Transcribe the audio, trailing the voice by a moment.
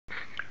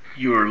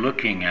You're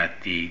looking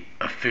at the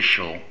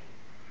official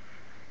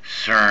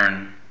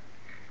CERN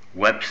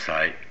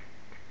website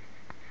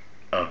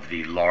of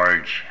the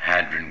Large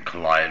Hadron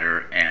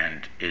Collider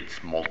and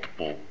its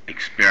multiple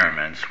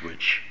experiments,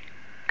 which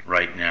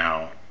right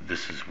now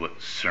this is what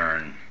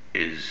CERN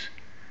is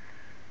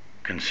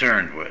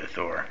concerned with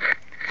or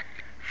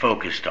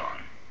focused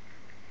on.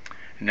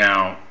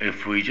 Now,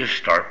 if we just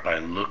start by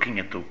looking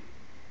at the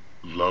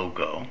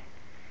logo,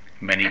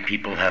 many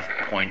people have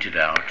pointed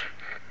out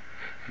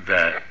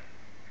that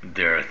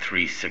there are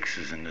 3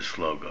 6s in this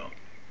logo,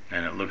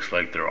 and it looks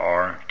like there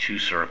are 2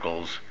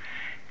 circles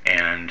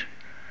and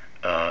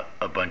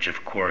a bunch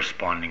of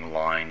corresponding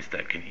lines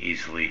that can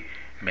easily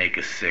make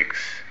a 6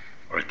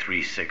 or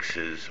 3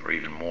 6s or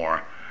even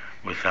more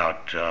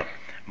without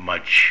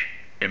much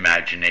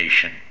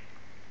imagination.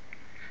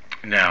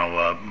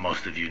 Now,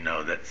 most of you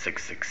know that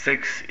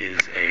 666 is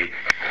a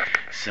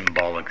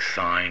symbolic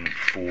sign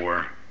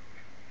for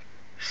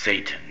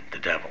Satan, the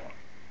devil.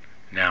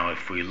 Now,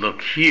 if we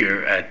look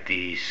here at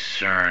the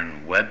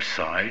CERN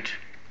website,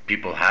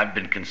 people have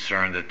been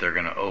concerned that they're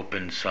going to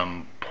open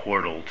some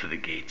portal to the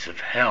gates of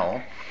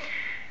hell,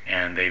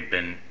 and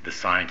the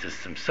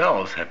scientists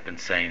themselves have been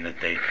saying that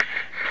they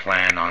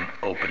plan on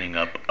opening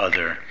up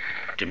other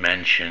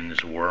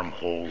dimensions,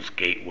 wormholes,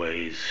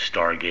 gateways,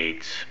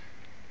 stargates.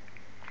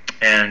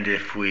 And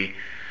if we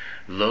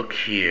look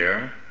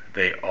here,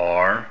 they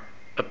are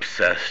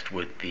obsessed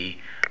with the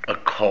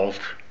occult,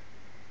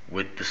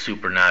 with the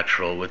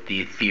supernatural, with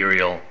the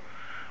ethereal,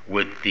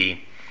 with the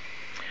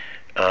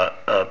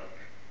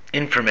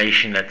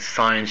information that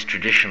science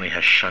traditionally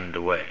has shunned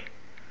away.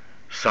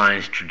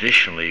 Science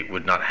traditionally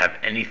would not have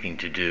anything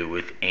to do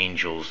with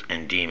angels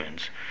and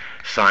demons.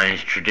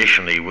 Science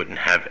traditionally wouldn't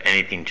have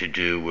anything to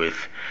do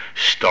with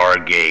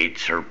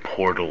stargates or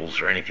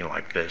portals or anything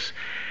like this.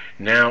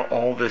 Now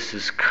all this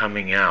is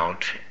coming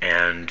out,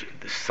 and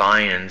the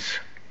science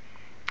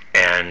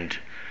and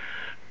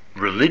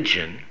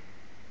religion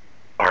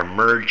are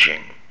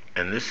merging.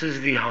 And this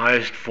is the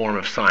highest form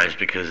of science,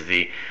 because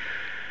the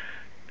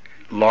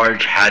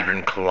Large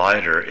Hadron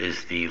Collider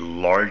is the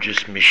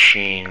largest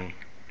machine,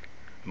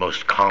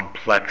 most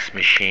complex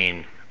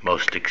machine,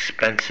 most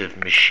expensive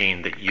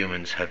machine that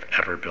humans have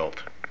ever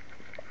built.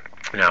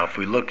 Now, if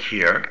we look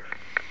here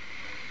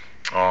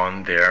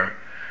on their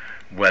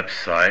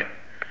website,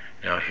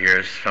 now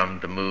here's from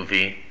the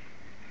movie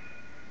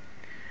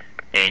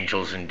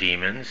Angels and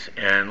Demons,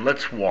 and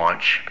let's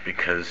watch,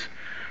 because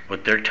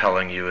what they're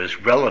telling you is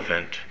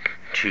relevant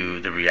to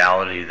the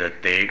reality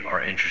that they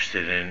are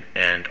interested in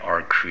and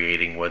are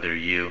creating, whether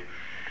you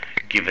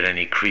give it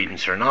any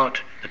credence or not.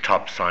 The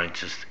top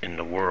scientists in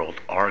the world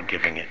are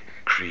giving it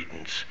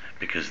credence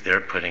because they're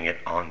putting it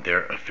on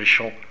their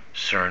official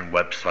CERN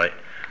website.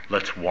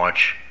 Let's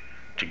watch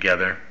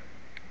together.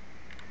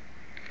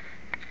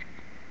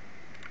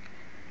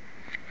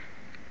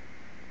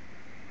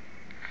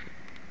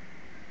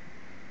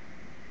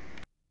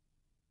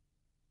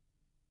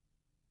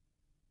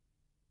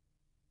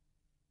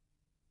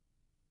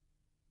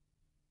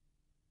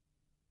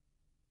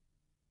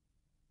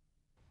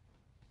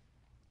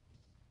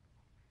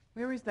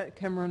 Where is that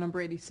camera number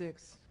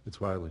 86? It's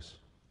wireless.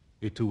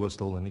 It too was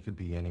stolen. It could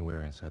be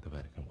anywhere inside the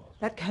Vatican walls.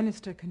 That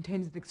canister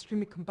contains an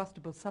extremely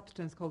combustible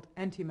substance called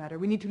antimatter.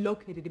 We need to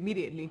locate it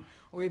immediately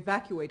or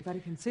evacuate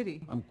Vatican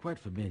City. I'm quite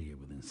familiar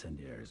with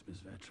incendiaries, Miss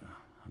Vetra.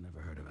 I've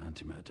never heard of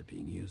antimatter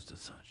being used as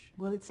such.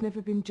 Well, it's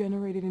never been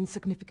generated in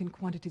significant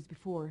quantities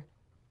before.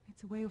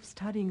 It's a way of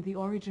studying the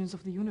origins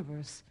of the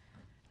universe,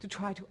 to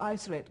try to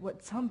isolate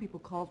what some people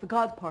call the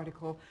God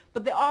particle.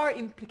 But there are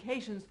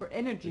implications for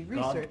energy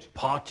research. God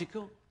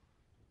particle?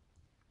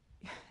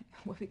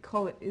 What we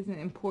call it isn't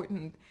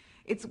important.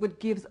 It's what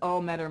gives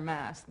all matter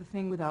mass, the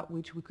thing without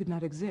which we could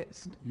not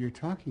exist. You're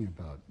talking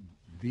about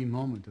the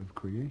moment of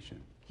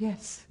creation.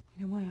 Yes,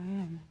 in a way I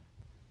am.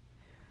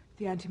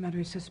 The antimatter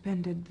is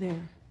suspended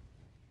there,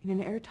 in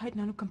an airtight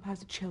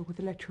nanocomposite shell with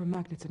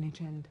electromagnets on each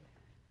end.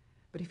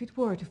 But if it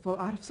were to fall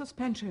out of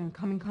suspension and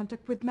come in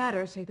contact with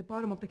matter, say the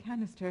bottom of the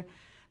canister,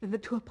 then the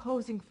 2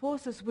 opposing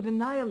forces would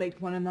annihilate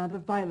one another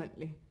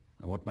violently.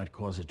 And what might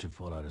cause it to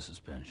fall out of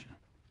suspension?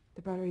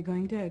 The battery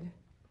going dead.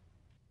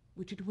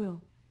 Which it will,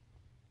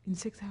 in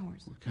 6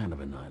 hours. What kind of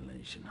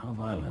annihilation? How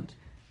violent?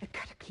 A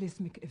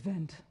cataclysmic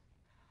event.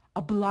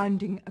 A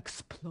blinding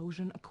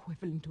explosion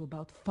equivalent to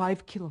about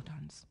 5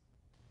 kilotons.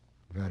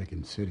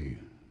 Vatican City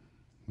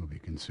will be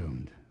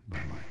consumed by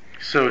light.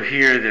 So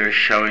here they're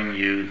showing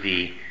you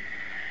the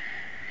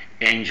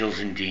angels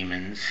and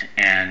demons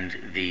and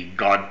the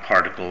God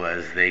particle,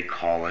 as they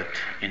call it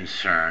in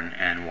CERN.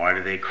 And why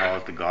do they call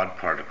it the God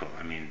particle?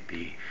 I mean,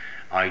 the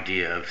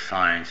idea of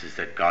science is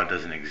that God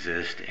doesn't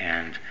exist,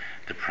 and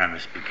the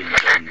premise begins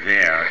from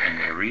there in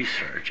their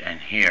research. And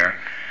here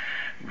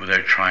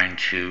they're trying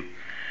to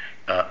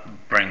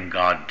bring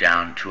God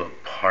down to a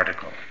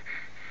particle.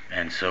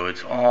 And so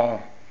it's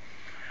all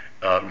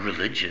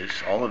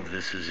religious. All of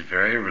this is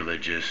very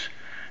religious,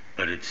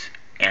 but it's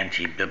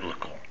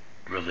anti-biblical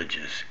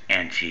religious,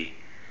 anti-creator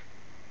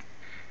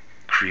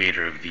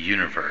of the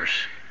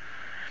universe.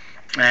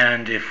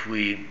 And if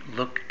we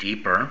look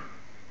deeper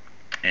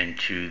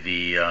into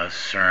the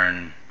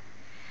CERN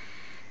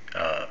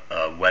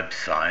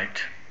website,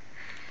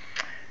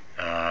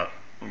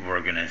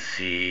 we're going to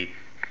see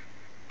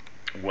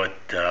what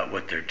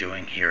they're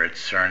doing here at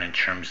CERN in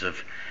terms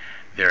of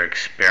their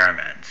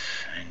experiments.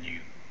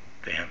 And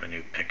they have a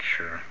new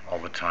picture all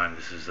the time.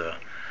 This is a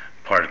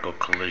particle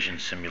collision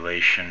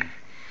simulation,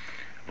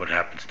 what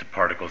happens to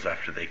particles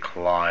after they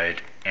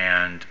collide,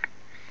 and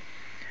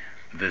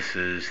this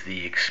is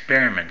the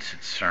experiments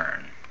at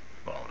CERN.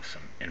 Well,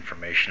 some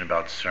information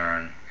about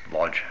CERN,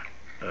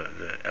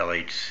 the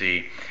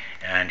LHC,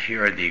 and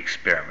here are the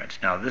experiments.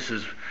 Now this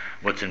is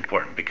what's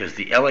important, because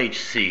the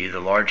LHC, the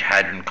Large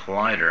Hadron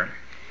Collider,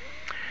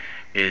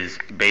 is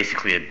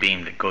basically a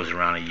beam that goes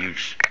around a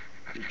huge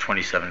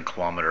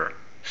 27-kilometer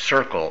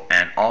circle,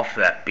 and off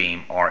that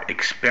beam are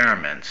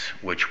experiments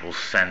which will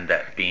send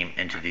that beam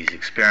into these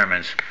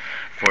experiments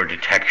for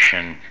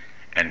detection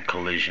and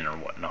collision or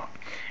whatnot.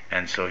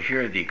 And so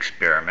here are the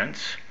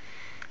experiments.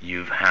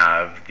 You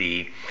have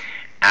the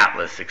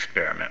Atlas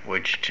experiment,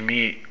 which to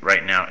me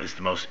right now is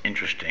the most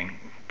interesting.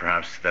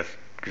 Perhaps that's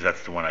because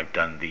that's the one I've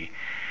done the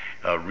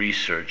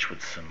research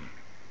with some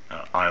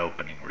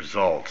eye-opening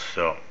results.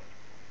 So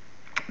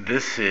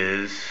this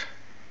is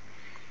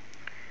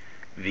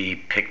the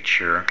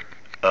picture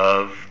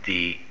of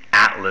the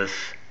Atlas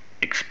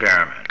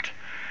experiment.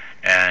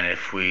 And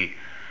if we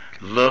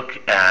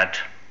look at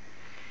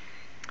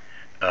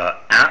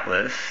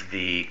Atlas,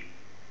 the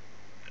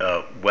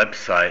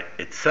website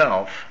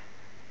itself,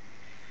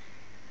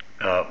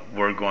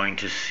 we're going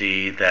to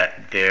see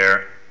that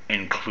they're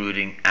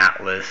including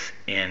Atlas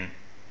in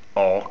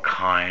all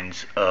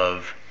kinds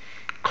of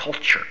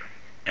culture.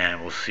 And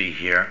we'll see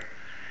here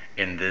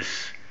in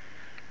this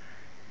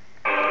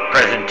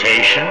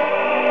presentation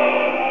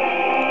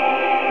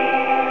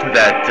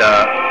that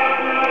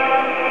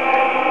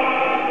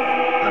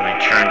let me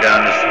turn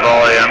down this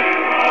volume,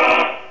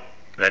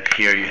 that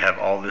here you have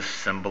all this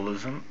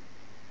symbolism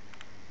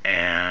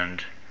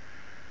and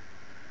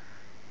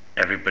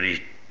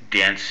everybody's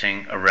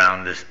dancing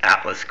around this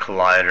Atlas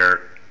collider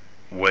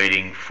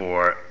waiting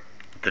for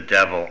the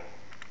devil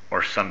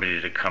or somebody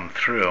to come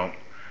through,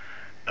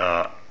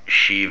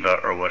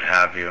 Shiva or what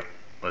have you.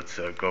 Let's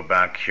go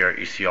back here.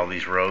 You see all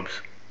these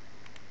robes?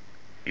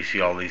 You see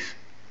all these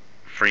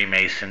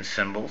Freemason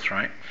symbols,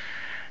 right?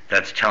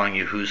 That's telling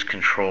you who's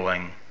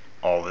controlling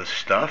all this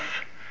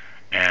stuff.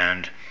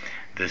 And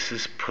this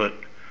is put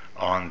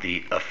on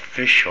the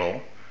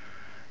official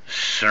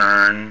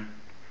CERN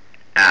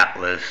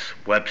Atlas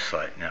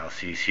website. Now,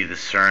 so you see the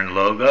CERN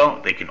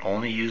logo. They can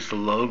only use the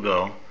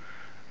logo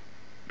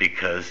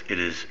because it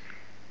is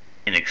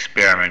an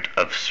experiment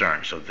of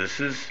CERN. So this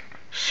is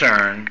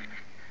CERN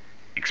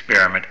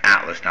Experiment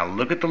Atlas. Now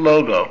look at the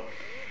logo.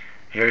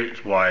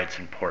 Here's why it's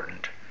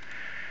important.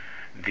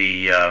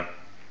 The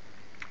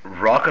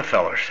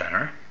Rockefeller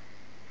Center.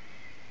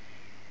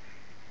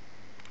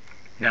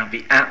 Now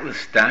the Atlas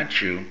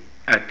statue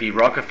at the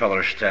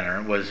Rockefeller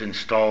Center was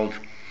installed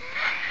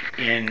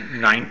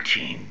in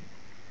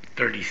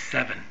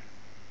 1937.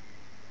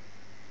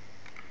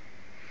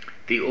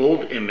 The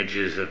old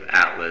images of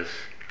Atlas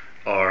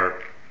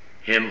are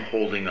him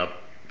holding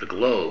up the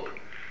globe.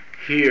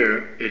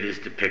 Here it is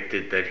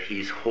depicted that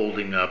he's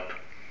holding up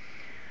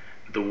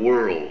the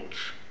worlds,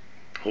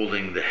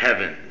 holding the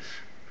heavens,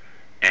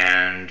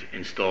 and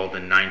installed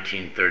in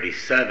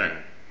 1937.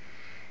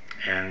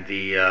 And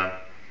the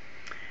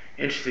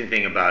interesting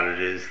thing about it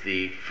is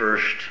the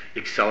first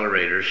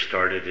accelerators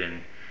started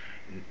in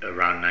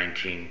around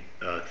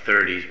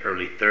 1930s,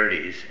 early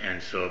 30s,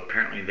 and so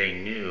apparently they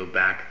knew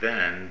back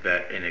then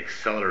that an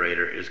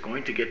accelerator is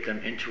going to get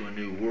them into a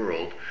new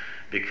world,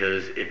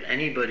 because if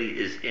anybody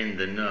is in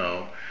the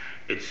know,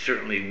 it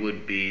certainly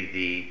would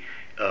be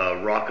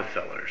the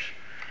Rockefellers.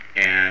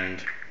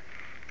 And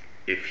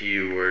if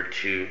you were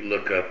to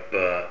look up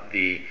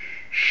the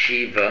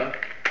Shiva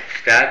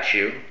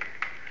statue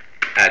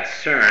at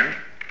CERN,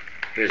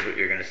 here's what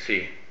you're going to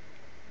see.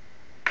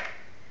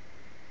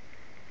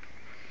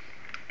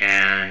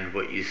 And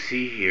what you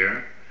see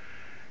here,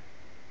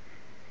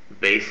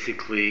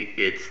 basically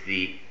it's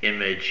the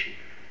image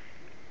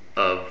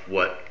of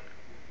what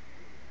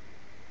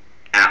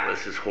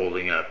Atlas is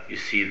holding up. You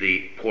see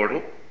the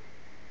portal?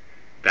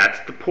 That's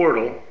the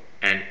portal,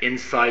 and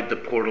inside the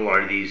portal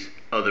are these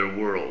other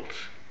worlds.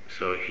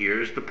 So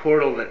here's the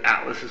portal that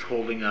Atlas is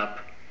holding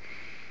up,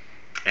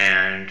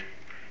 and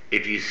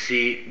if you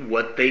see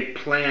what they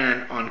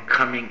plan on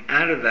coming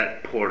out of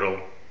that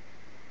portal,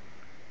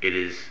 it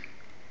is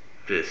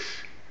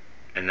this,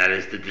 and that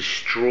is the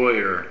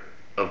destroyer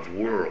of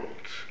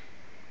worlds.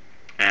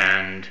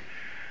 And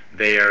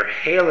they are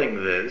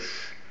hailing this,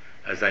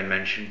 as I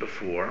mentioned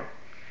before,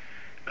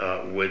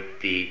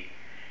 with the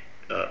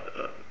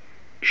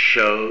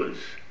shows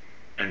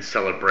and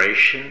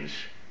celebrations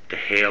to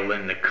hail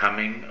in the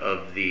coming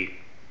of the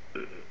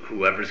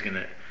whoever's going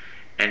to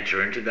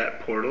enter into that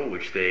portal,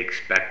 which they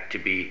expect to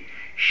be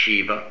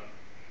Shiva.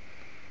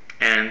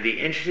 And the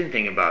interesting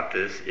thing about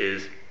this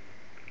is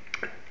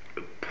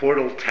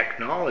portal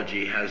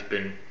technology has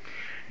been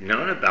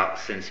known about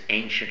since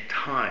ancient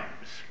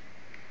times.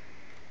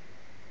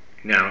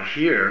 Now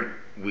here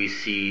we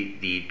see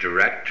the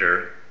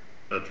director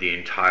of the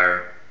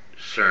entire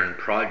CERN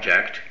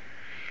project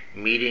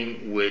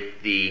meeting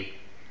with the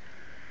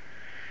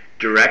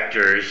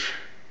directors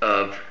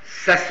of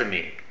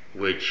Sesame,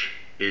 which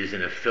is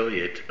an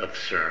affiliate of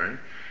CERN.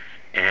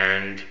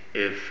 And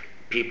if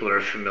people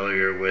are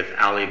familiar with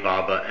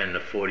Alibaba and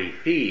the 40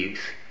 Thieves,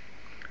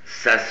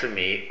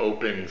 Sesame,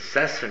 Open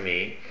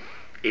Sesame,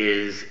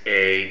 is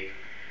a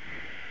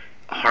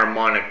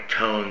harmonic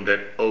tone that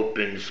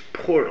opens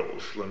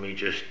portals. Let me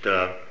just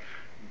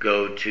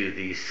go to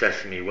the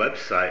Sesame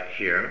website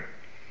here,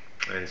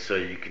 and so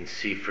you can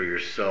see for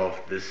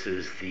yourself. This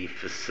is the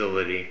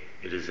facility.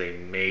 It is a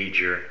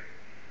major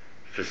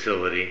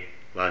facility.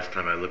 Last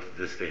time I looked at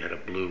this, they had a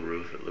blue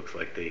roof. It looks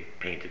like they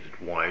painted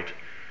it white.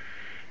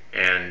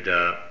 And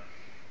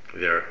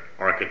their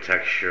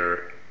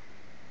architecture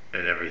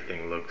and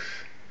everything looks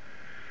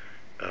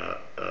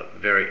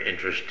very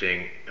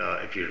interesting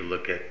if you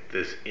look at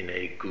this in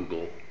a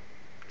Google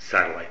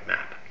satellite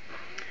map.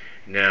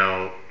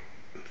 Now,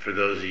 for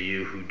those of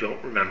you who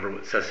don't remember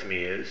what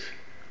Sesame is,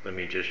 let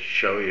me just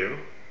show you.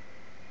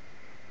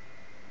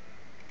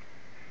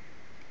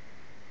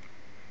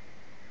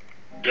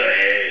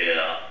 The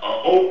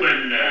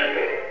open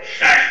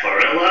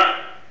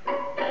sarsaparilla,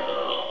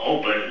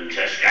 open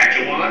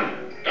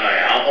Saskatchewan,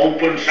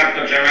 open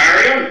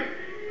septuagenarian,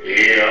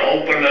 the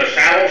open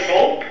saddle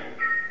soap,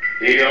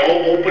 the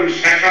open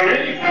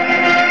sesame.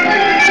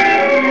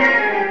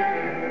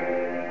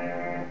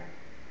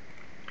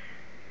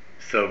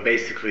 So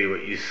basically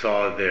what you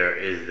saw there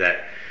is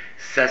that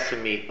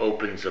Sesame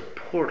opens a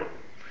portal,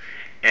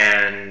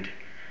 and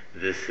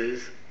this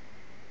is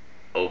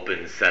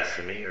Open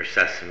Sesame, or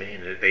Sesame,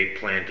 and they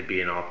plan to be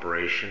in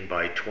operation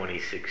by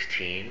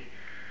 2016,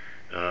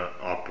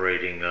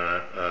 operating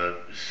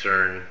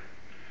CERN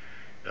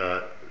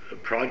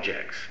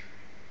projects.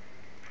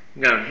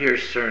 Now here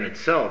CERN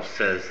itself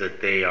says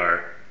that they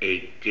are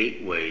a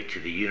gateway to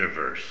the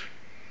universe.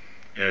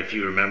 And if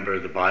you remember,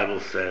 the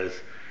Bible says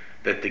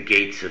that the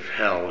gates of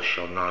hell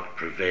shall not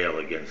prevail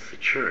against the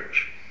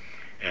church.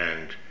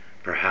 And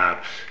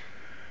perhaps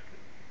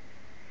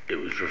it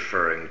was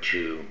referring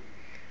to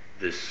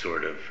this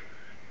sort of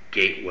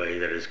gateway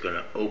that is going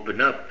to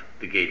open up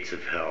the gates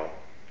of hell.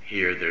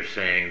 Here they're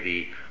saying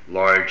the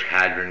Large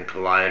Hadron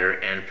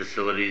Collider and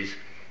facilities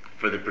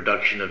for the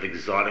production of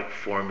exotic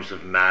forms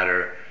of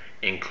matter,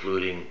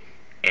 including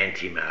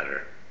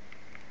antimatter.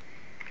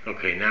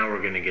 Okay, now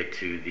we're going to get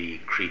to the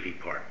creepy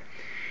part.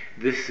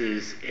 This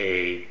is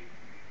a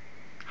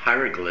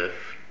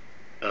hieroglyph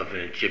of an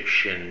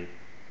Egyptian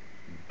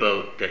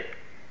boat that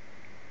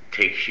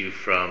takes you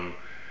from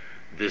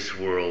this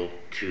world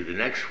to the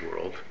next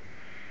world,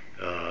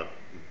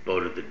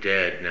 boat of the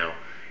dead. Now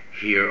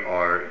here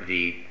are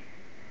the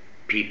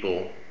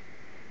people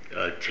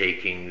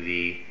taking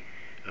the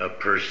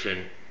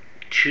person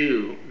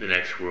to the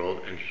next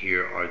world, and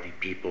here are the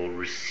people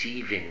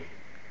receiving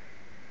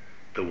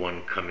the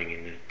one coming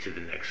into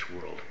the next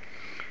world.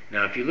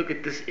 Now if you look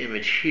at this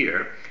image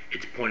here,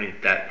 it's pointing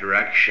that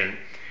direction.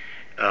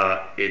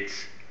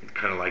 It's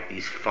kind of like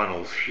these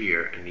funnels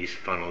here, and these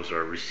funnels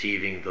are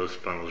receiving, those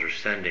funnels are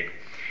sending.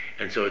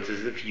 And so it's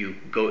as if you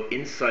go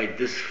inside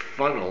this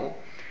funnel,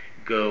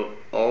 go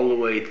all the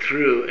way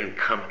through and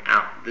come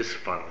out this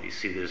funnel. You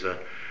see there's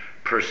a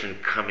person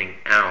coming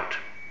out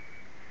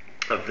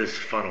of this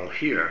funnel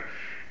here.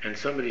 And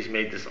somebody's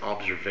made this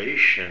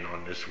observation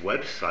on this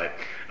website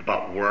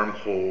about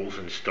wormholes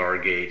and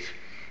stargates.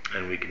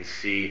 And we can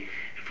see,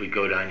 if we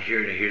go down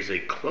here, and here's a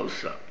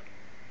close-up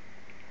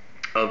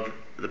of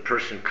the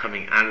person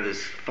coming out of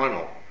this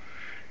funnel.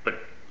 But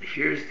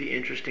here's the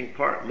interesting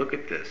part. Look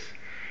at this.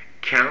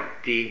 Count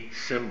the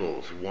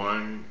symbols.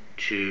 1,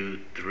 2,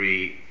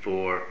 3,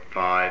 4,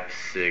 5,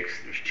 6.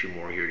 There's 2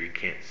 more here you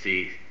can't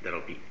see.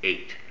 That'll be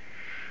 8.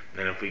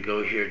 And if we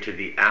go here to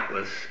the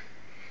Atlas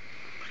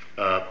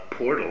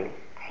portal,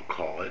 I'll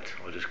call it.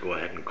 I'll just go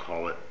ahead and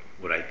call it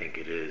what I think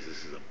it is.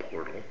 This is a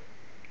portal.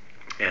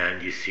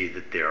 And you see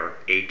that there are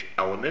 8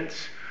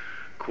 elements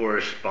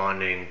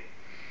corresponding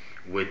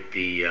with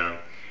the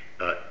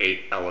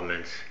 8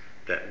 elements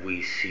that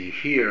we see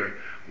here,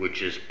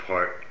 which is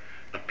part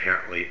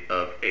apparently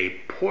of a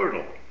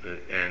portal.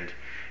 And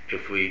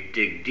if we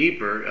dig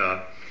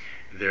deeper,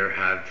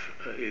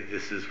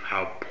 this is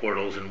how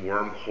portals and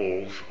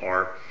wormholes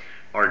are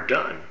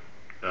done.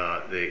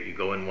 You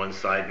go in one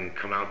side and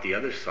come out the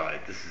other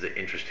side. This is an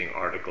interesting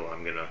article.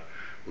 I'm going to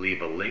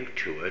leave a link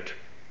to it.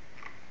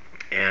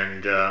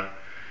 And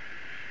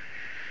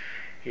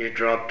you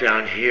drop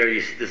down here,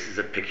 you see this is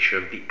a picture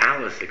of the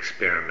Alice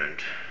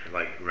experiment.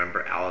 Like,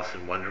 remember Alice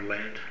in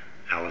Wonderland?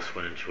 Alice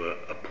went into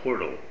a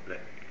portal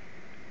that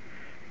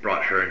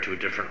brought her into a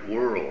different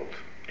world.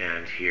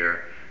 And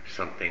here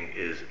something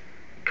is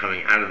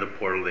coming out of the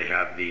portal. They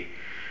have the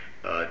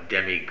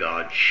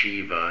demigod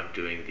Shiva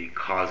doing the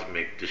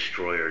cosmic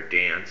destroyer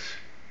dance.